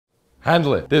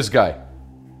Handle it. This guy.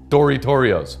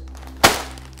 Doritoreos.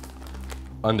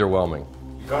 Underwhelming.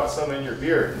 You got some in your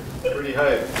beard. Pretty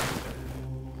hype.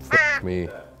 F me.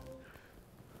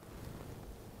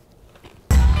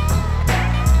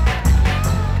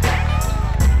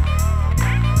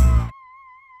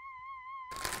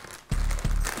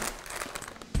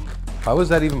 How is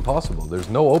that even possible? There's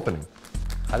no opening.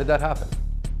 How did that happen?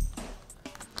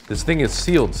 This thing is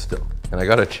sealed still, and I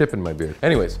got a chip in my beard.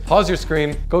 Anyways, pause your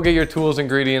screen, go get your tools,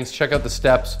 ingredients, check out the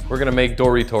steps. We're gonna make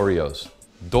Doritoreos.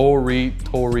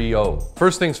 Doritoreo.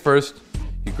 First things first,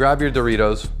 you grab your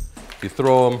Doritos, you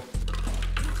throw them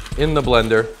in the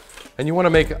blender, and you wanna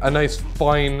make a nice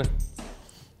fine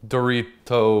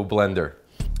Dorito blender.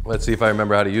 Let's see if I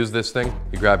remember how to use this thing.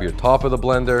 You grab your top of the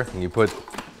blender and you put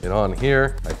it on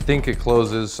here. I think it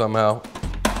closes somehow.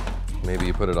 Maybe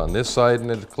you put it on this side and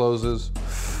it closes.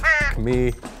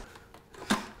 Me.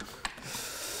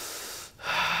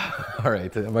 All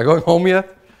right, am I going home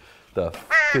yet? The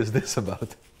f is this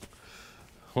about?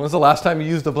 When was the last time you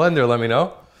used a blender? Let me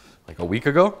know. Like a week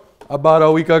ago? About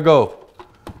a week ago.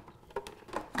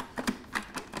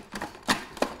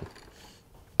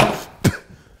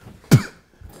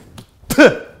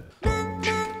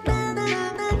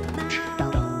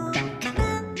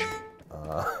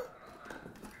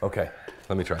 Okay,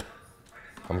 let me try.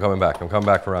 I'm coming back. I'm coming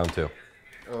back for round two.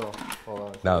 Oh, hold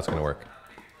on. Now it's gonna work.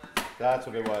 That's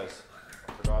what it was.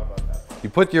 I forgot about that part. You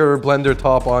put your blender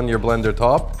top on your blender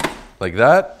top, like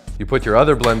that. You put your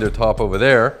other blender top over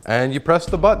there, and you press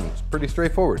the button. It's pretty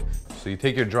straightforward. So you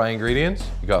take your dry ingredients,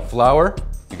 you got flour,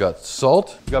 you got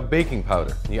salt, you got baking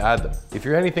powder, and you add them. If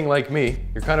you're anything like me,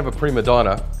 you're kind of a prima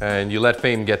donna, and you let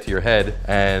fame get to your head,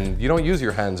 and you don't use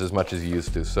your hands as much as you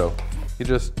used to, so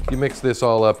you mix this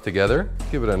all up together,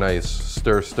 give it a nice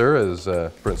stir, as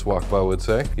Prince Wakba would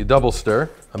say. You double stir.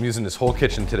 I'm using this whole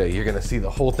kitchen today. You're gonna see the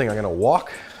whole thing. I'm gonna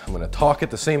walk, I'm gonna talk at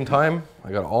the same time.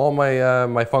 I got all my,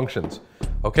 my functions.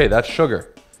 Okay, that's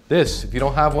sugar. This, if you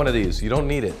don't have one of these, you don't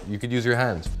need it. You could use your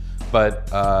hands. But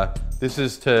this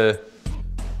is to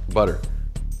butter.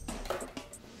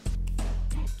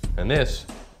 And this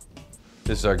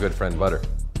is our good friend Butter.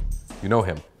 You know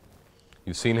him.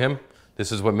 You've seen him.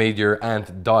 This is what made your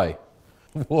aunt die.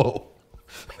 Whoa,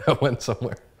 that went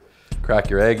somewhere.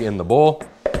 Crack your egg in the bowl.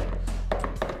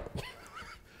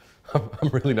 I'm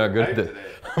really not good at this.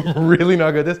 I'm really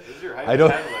not good at this.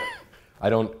 I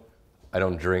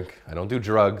don't drink. I don't do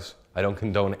drugs. I don't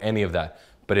condone any of that.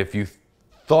 But if you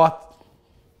thought,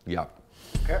 yeah.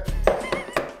 Okay.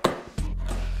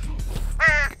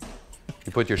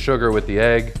 You put your sugar with the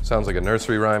egg. Sounds like a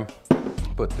nursery rhyme.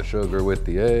 Put the sugar with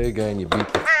the egg and you beat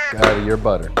the out of your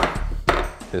butter.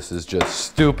 This is just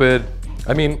stupid.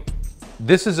 I mean,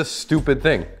 this is a stupid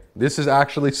thing. This is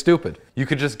actually stupid. You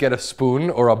could just get a spoon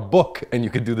or a book and you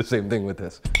could do the same thing with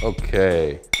this.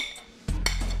 Okay.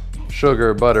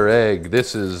 Sugar, butter, egg.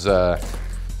 This is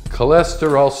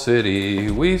cholesterol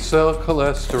city. We sell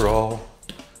cholesterol.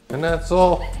 And that's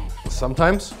all.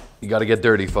 Sometimes you gotta get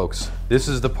dirty, folks. This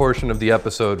is the portion of the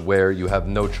episode where you have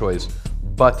no choice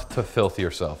but to filth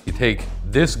yourself. You take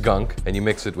this gunk and you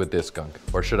mix it with this gunk.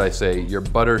 Or should I say your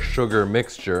butter sugar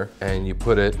mixture and you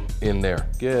put it in there.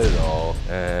 Get it all.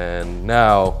 And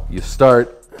now you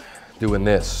start doing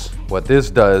this. What this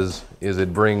does is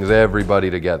it brings everybody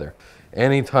together.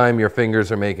 Anytime your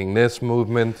fingers are making this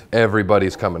movement,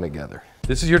 everybody's coming together.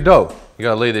 This is your dough. You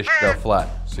gotta lay this shit out flat.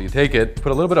 So you take it,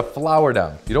 put a little bit of flour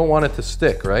down. You don't want it to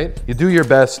stick, right? You do your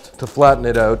best to flatten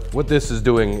it out. What this is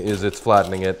doing is it's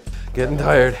flattening it. Getting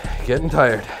tired, getting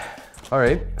tired. All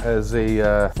right, as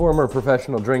a former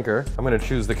professional drinker, I'm gonna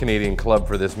choose the Canadian Club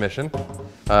for this mission.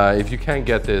 If you can't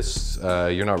get this,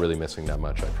 you're not really missing that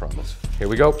much, I promise. Here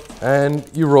we go, and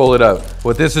you roll it out.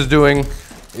 What this is doing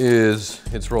is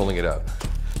it's rolling it out.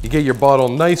 You get your bottle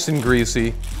nice and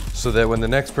greasy so that when the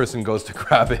next person goes to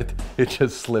grab it, it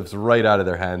just slips right out of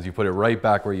their hands. You put it right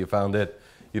back where you found it.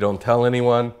 You don't tell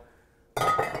anyone.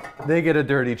 They get a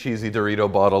dirty, cheesy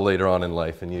Dorito bottle later on in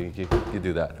life, and you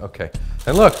do that. Okay.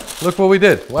 And look what we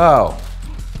did. Wow.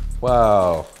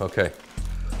 Wow. Okay.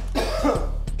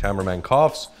 Cameraman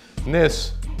coughs. And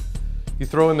this, you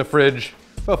throw in the fridge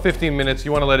about 15 minutes.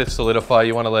 You want to let it solidify.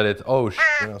 You want to let it, oh, shit,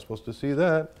 you're not supposed to see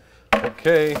that.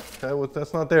 Okay.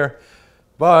 That's not there.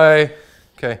 Bye.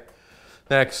 Okay.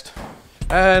 Next.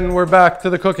 And we're back to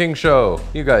the cooking show.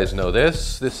 You guys know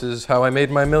this. This is how I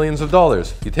made my millions of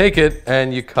dollars. You take it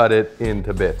and you cut it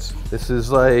into bits. This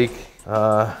is like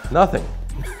nothing.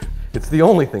 It's the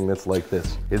only thing that's like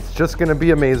this. It's just gonna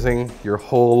be amazing your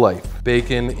whole life.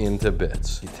 Bacon into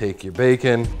bits. You take your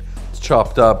bacon, it's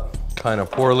chopped up kind of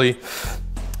poorly.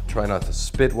 Try not to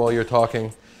spit while you're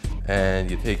talking. and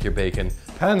you take your bacon.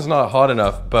 Pan's not hot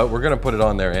enough, but we're gonna put it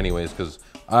on there anyways because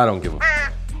I don't give a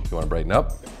You wanna brighten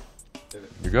up?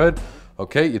 You're good?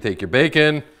 Okay, you take your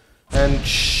bacon and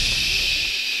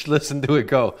shh, listen to it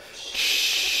go.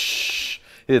 Shh,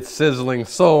 it's sizzling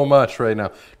so much right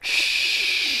now.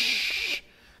 Shh.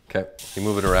 Okay, you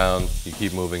move it around, you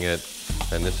keep moving it,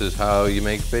 and this is how you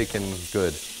make bacon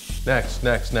good. Next.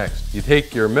 You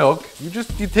take your milk, you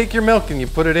take your milk and you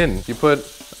put it in. You put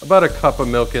about a cup of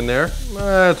milk in there.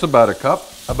 It's about a cup.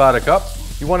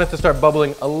 You want it to start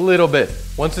bubbling a little bit.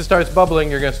 Once it starts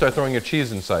bubbling, you're gonna start throwing your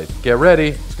cheese inside. Get ready,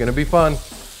 it's gonna be fun.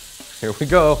 Here we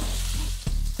go.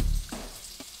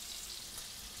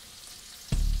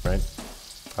 Right?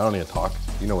 I don't need to talk.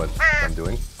 You know what I'm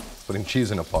doing. Putting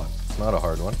cheese in a pot. It's not a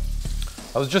hard one.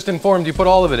 I was just informed you put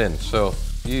all of it in, so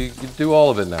you do all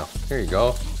of it now. Here you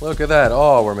go. Look at that.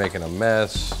 Oh, we're making a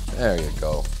mess. There you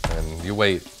go. And you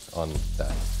wait on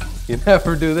that. You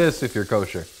never do this if you're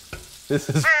kosher. This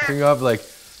is f***ing up like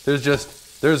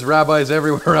there's rabbis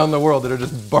everywhere around the world that are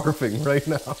just barfing right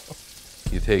now.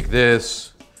 You take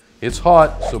this. It's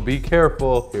hot, so be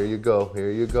careful. Here you go.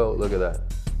 Look at that.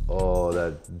 Oh,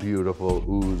 that beautiful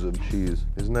ooze of cheese.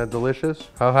 Isn't that delicious?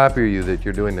 How happy are you that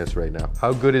you're doing this right now?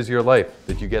 How good is your life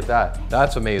that you get that?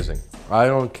 That's amazing. I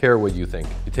don't care what you think.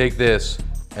 You take this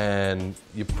and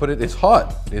you put it, it's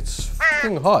hot. It's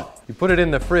fucking hot. You put it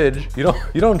in the fridge. You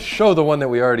don't show the one that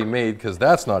we already made because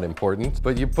that's not important,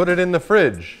 but you put it in the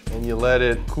fridge and you let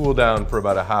it cool down for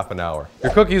about a half an hour.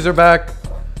 Your cookies are back.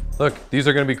 Look, these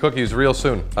are gonna be cookies real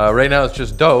soon. Right now it's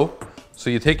just dough. So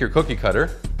you take your cookie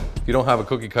cutter. If you don't have a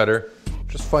cookie cutter,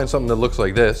 just find something that looks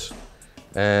like this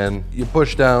and you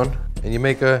push down and you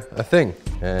make a thing.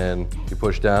 And you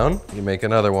push down, you make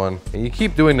another one, and you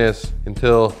keep doing this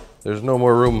until there's no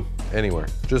more room anywhere.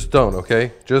 Just don't,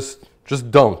 okay? Just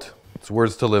don't. It's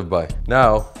words to live by.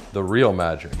 Now, the real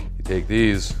magic. You take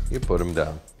these, you put them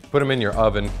down. You put them in your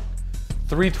oven,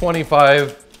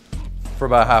 325 for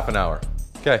about half an hour.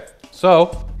 Okay,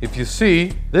 so if you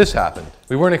see, this happened.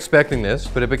 We weren't expecting this,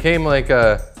 but it became like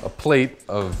a plate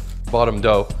of bottom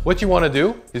dough. What you wanna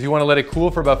do is you wanna let it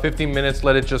cool for about 15 minutes,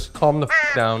 let it just calm the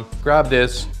f down, grab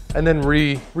this, and then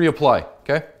reapply,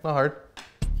 okay? Not hard.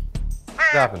 It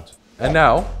happens. And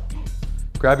now,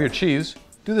 grab your cheese,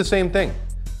 do the same thing.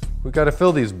 We gotta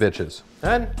fill these bitches.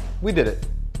 And we did it.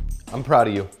 I'm proud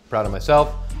of you, proud of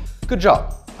myself. Good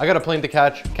job. I got a plane to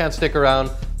catch, can't stick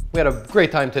around. We had a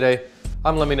great time today.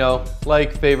 Let me know.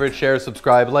 Like, favorite, share,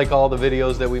 subscribe. Like all the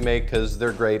videos that we make because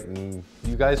they're great and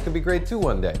you guys can be great too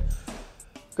one day.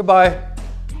 Goodbye.